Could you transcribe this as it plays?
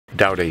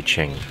Tao Te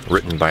Ching,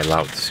 written by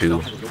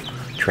Lao-Tzu,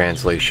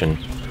 translation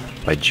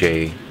by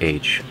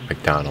J.H.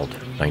 McDonald,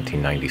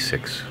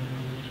 1996.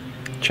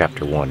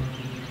 Chapter 1.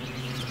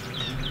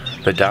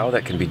 The Tao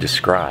that can be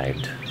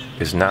described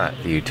is not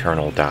the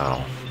eternal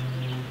Tao.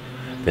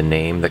 The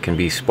name that can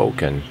be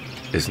spoken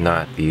is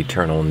not the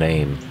eternal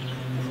name.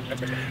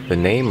 The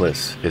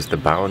nameless is the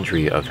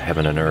boundary of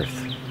heaven and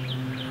earth.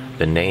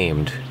 The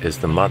named is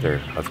the mother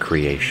of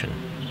creation.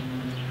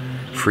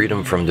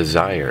 Freedom from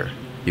desire,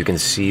 you can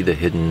see the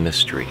hidden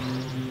mystery.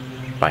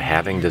 By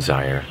having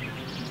desire,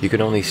 you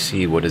can only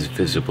see what is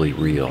visibly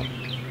real.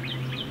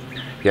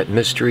 Yet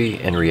mystery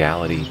and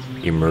reality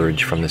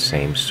emerge from the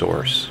same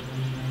source.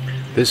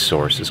 This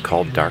source is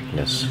called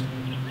darkness.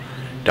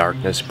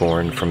 Darkness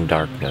born from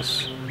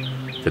darkness,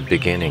 the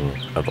beginning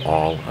of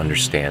all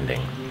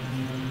understanding.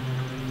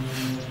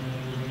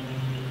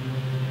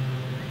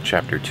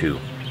 Chapter 2.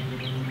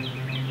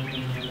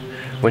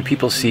 When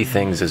people see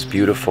things as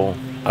beautiful,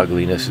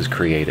 ugliness is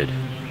created.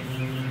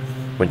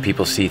 When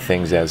people see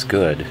things as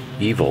good,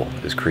 evil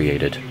is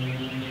created.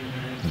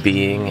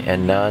 Being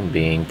and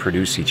non-being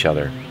produce each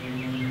other.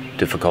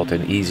 Difficult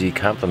and easy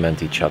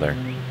complement each other.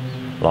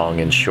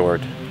 Long and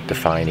short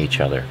define each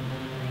other.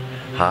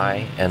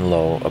 High and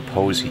low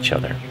oppose each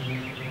other.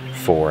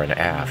 Fore and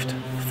aft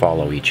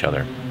follow each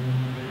other.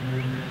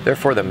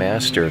 Therefore the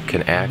master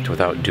can act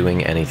without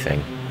doing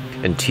anything,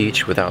 and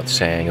teach without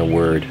saying a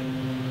word.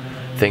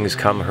 Things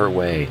come her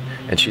way,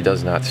 and she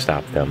does not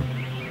stop them.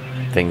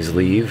 Things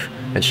leave,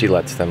 and she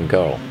lets them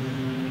go.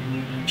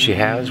 She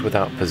has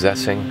without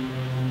possessing,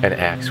 and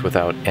acts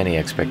without any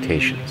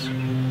expectations.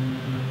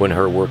 When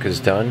her work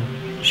is done,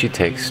 she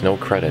takes no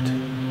credit.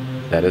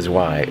 That is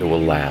why it will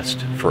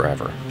last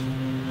forever.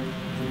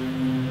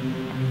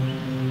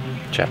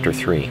 Chapter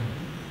 3.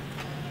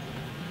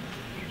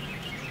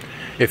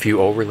 If you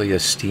overly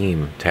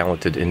esteem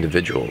talented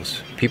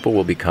individuals, people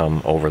will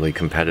become overly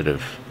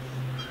competitive.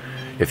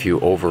 If you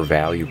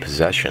overvalue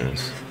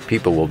possessions,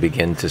 people will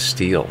begin to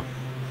steal.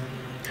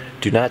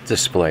 Do not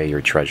display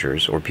your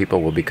treasures, or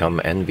people will become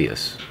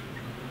envious.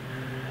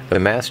 The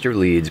master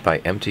leads by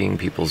emptying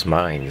people's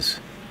minds,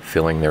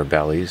 filling their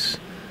bellies,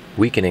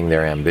 weakening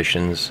their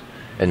ambitions,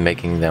 and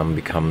making them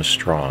become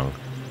strong.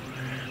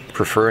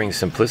 Preferring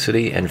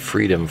simplicity and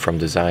freedom from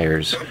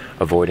desires,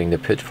 avoiding the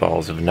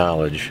pitfalls of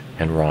knowledge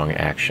and wrong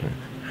action.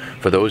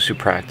 For those who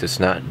practice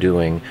not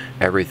doing,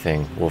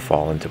 everything will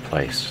fall into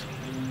place.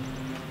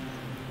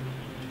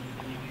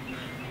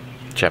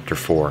 Chapter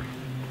 4.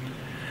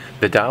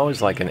 The Tao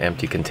is like an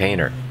empty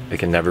container. It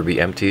can never be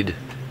emptied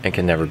and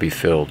can never be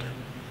filled.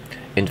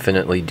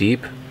 Infinitely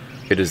deep,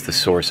 it is the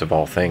source of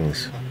all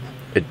things.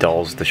 It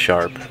dulls the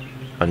sharp,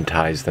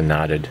 unties the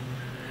knotted,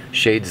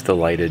 shades the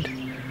lighted,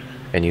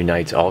 and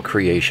unites all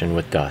creation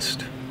with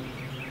dust.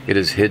 It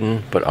is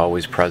hidden but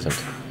always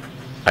present.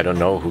 I don't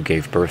know who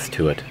gave birth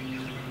to it.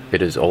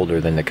 It is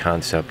older than the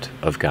concept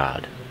of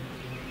God.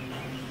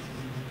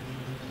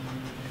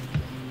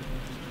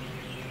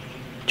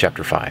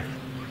 Chapter 5.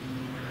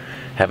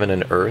 Heaven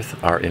and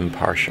earth are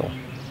impartial.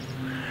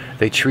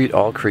 They treat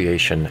all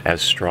creation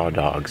as straw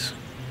dogs.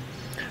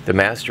 The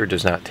master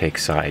does not take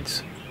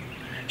sides.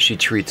 She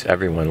treats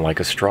everyone like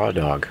a straw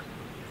dog.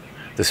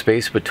 The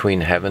space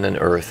between heaven and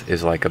earth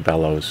is like a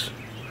bellows.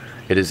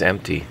 It is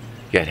empty,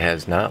 yet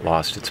has not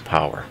lost its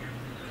power.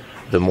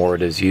 The more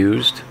it is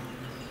used,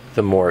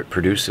 the more it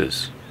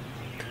produces.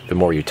 The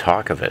more you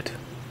talk of it,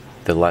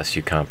 the less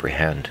you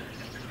comprehend.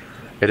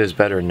 It is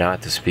better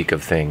not to speak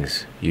of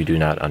things you do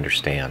not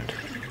understand.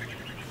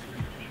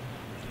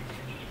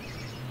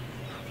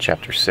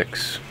 Chapter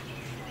 6.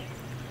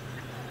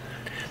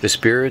 The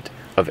spirit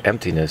of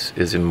emptiness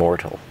is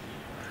immortal.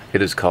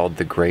 It is called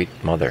the Great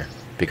Mother,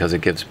 because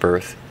it gives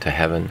birth to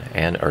heaven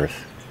and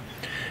earth.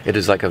 It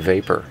is like a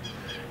vapor,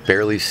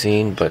 barely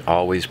seen but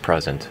always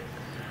present.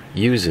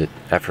 Use it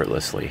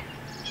effortlessly.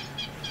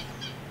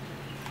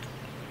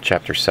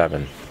 Chapter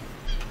 7.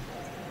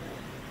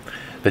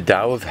 The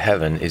Tao of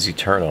heaven is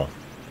eternal,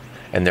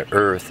 and the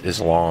earth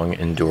is long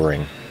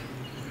enduring.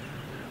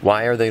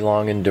 Why are they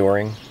long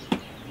enduring?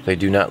 They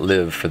do not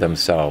live for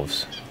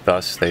themselves,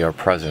 thus they are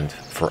present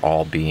for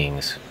all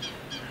beings.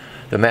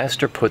 The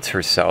master puts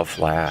herself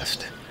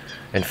last,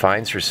 and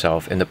finds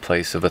herself in the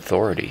place of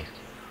authority.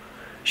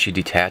 She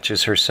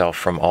detaches herself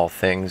from all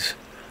things,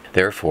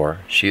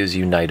 therefore she is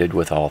united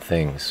with all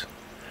things.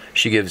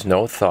 She gives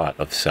no thought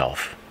of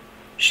self.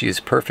 She is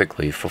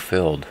perfectly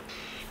fulfilled.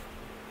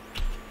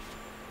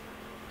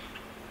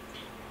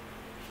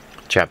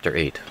 Chapter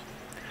 8.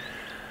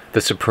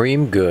 The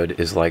supreme good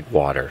is like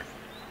water,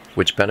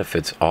 which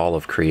benefits all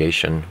of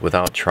creation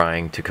without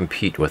trying to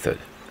compete with it.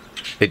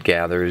 It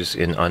gathers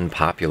in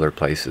unpopular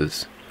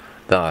places.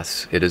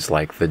 Thus, it is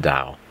like the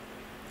Tao.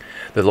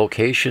 The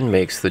location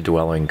makes the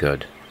dwelling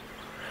good.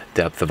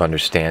 Depth of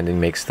understanding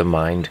makes the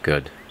mind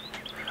good.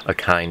 A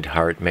kind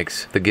heart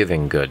makes the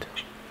giving good.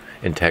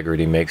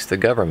 Integrity makes the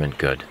government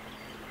good.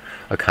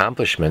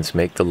 Accomplishments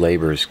make the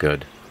labors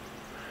good.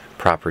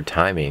 Proper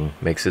timing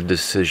makes a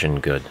decision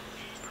good.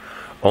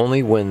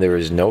 Only when there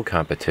is no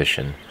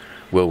competition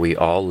will we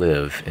all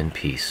live in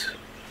peace.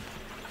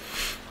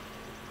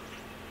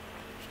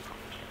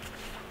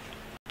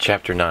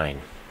 Chapter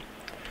 9.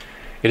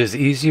 It is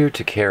easier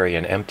to carry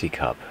an empty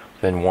cup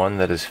than one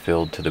that is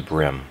filled to the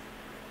brim.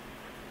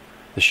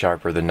 The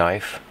sharper the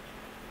knife,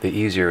 the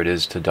easier it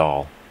is to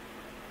dull.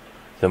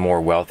 The more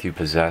wealth you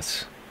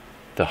possess,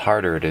 the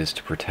harder it is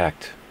to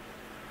protect.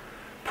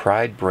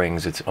 Pride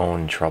brings its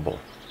own trouble.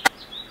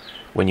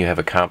 When you have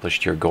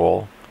accomplished your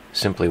goal,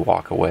 simply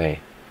walk away.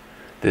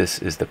 This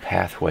is the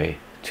pathway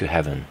to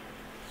heaven.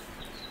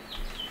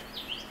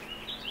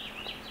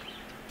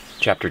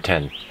 Chapter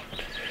 10.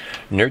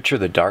 Nurture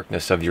the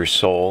darkness of your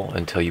soul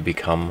until you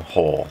become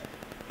whole.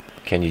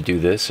 Can you do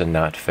this and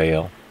not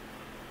fail?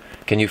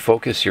 Can you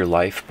focus your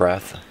life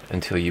breath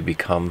until you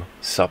become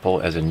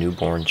supple as a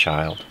newborn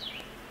child?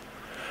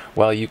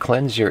 While you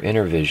cleanse your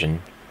inner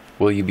vision,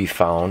 will you be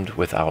found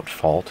without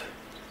fault?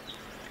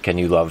 Can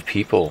you love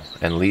people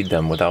and lead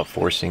them without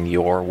forcing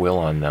your will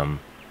on them?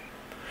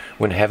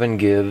 When heaven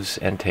gives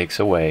and takes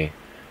away,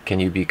 can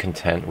you be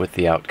content with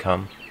the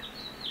outcome?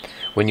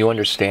 When you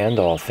understand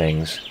all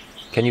things,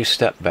 can you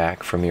step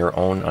back from your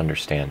own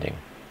understanding?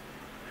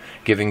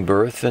 Giving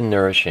birth and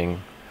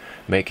nourishing,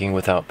 making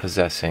without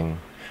possessing,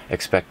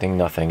 expecting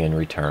nothing in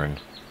return.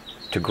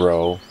 To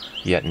grow,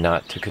 yet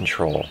not to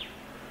control.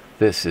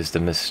 This is the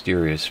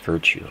mysterious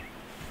virtue.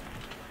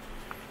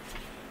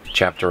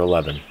 Chapter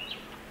 11.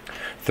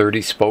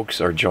 30 spokes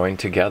are joined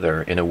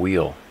together in a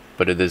wheel,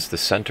 but it is the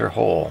center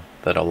hole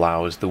that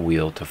allows the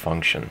wheel to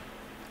function.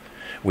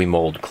 We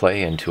mold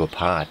clay into a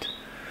pot,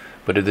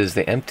 but it is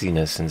the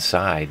emptiness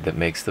inside that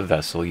makes the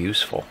vessel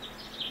useful.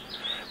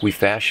 We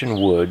fashion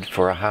wood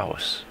for a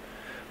house,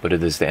 but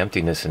it is the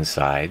emptiness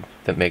inside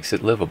that makes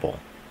it livable.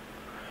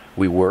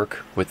 We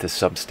work with the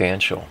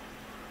substantial,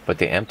 but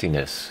the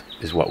emptiness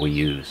is what we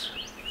use.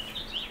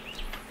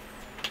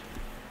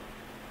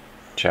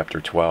 Chapter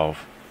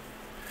 12.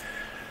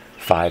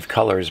 5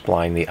 colors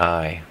blind the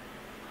eye.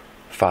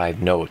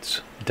 5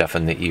 notes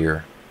deafen the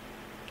ear.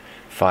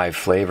 5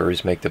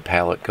 flavors make the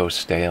palate go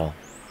stale.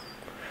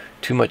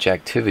 Too much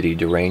activity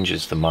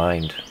deranges the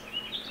mind.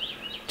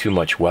 Too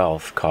much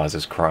wealth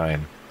causes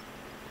crime.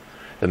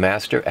 The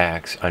master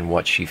acts on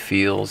what she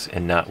feels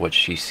and not what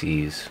she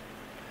sees.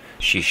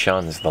 She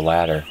shuns the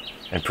latter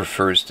and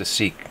prefers to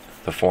seek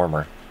the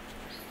former.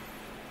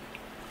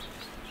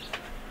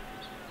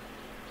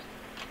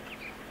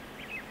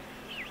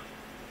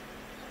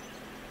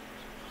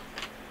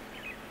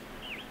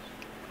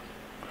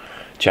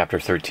 Chapter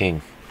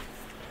 13.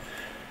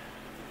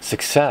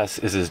 Success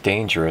is as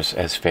dangerous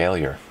as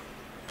failure,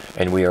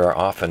 and we are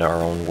often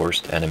our own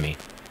worst enemy.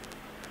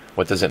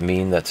 What does it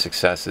mean that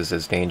success is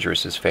as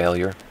dangerous as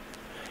failure?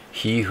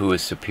 He who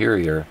is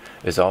superior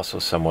is also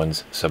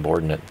someone's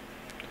subordinate.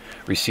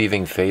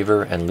 Receiving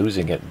favor and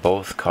losing it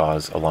both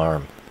cause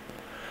alarm.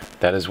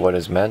 That is what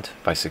is meant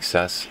by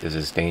success is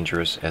as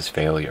dangerous as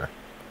failure.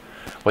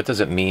 What does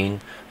it mean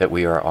that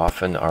we are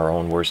often our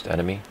own worst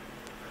enemy?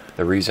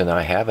 The reason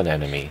I have an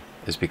enemy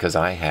is because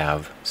I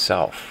have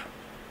self.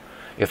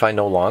 If I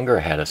no longer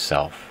had a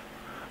self,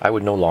 I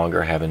would no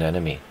longer have an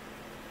enemy.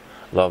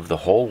 Love the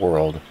whole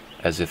world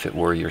as if it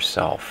were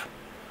yourself.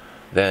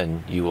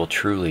 Then you will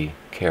truly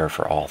care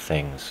for all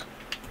things.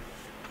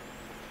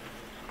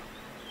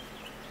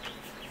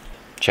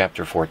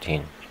 Chapter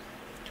 14.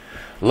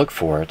 Look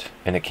for it,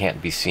 and it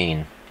can't be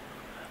seen.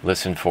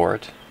 Listen for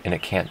it, and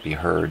it can't be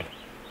heard.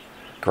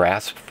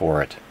 Grasp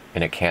for it,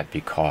 and it can't be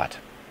caught.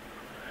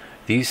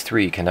 These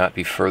 3 cannot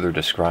be further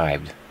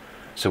described,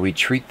 so we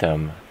treat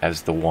them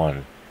as the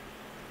one.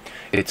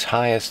 Its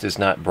highest is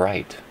not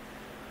bright.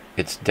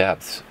 Its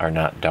depths are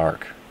not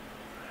dark.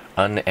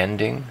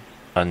 Unending,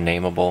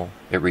 unnameable,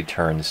 it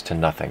returns to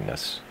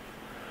nothingness.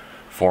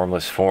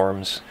 Formless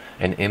forms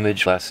and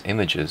imageless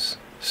images,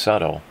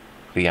 subtle,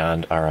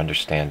 beyond our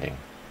understanding.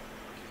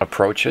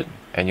 Approach it,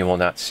 and you will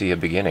not see a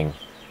beginning.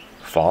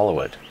 Follow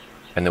it,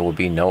 and there will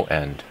be no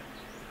end.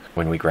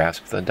 When we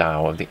grasp the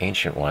Tao of the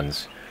ancient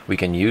ones, we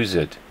can use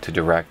it to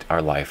direct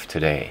our life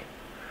today.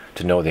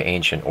 To know the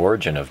ancient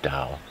origin of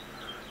Tao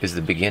is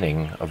the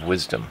beginning of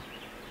wisdom.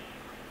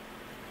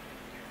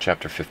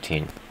 Chapter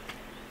 15.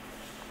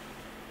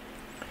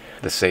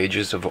 The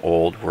sages of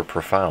old were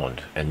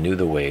profound and knew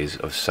the ways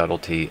of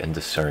subtlety and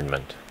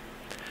discernment.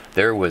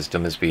 Their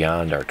wisdom is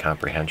beyond our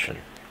comprehension.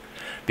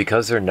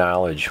 Because their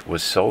knowledge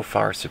was so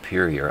far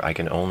superior, I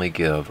can only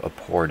give a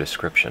poor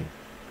description.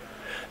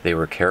 They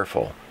were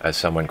careful as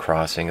someone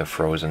crossing a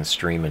frozen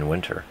stream in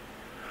winter,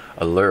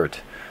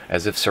 alert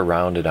as if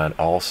surrounded on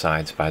all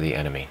sides by the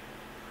enemy,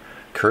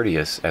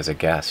 courteous as a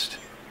guest,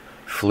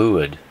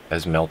 fluid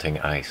as melting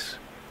ice,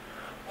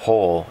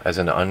 whole as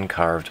an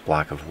uncarved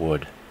block of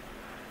wood,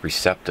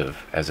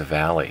 receptive as a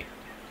valley,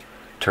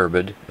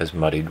 turbid as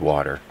muddied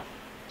water.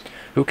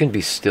 Who can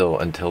be still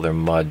until their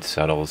mud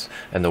settles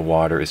and the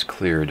water is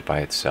cleared by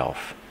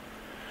itself?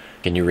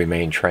 Can you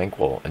remain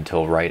tranquil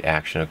until right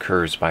action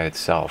occurs by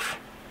itself?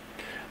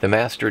 The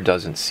Master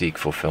doesn't seek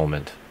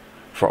fulfillment,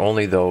 for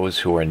only those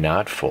who are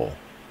not full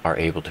are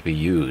able to be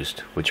used,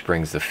 which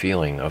brings the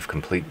feeling of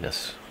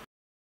completeness.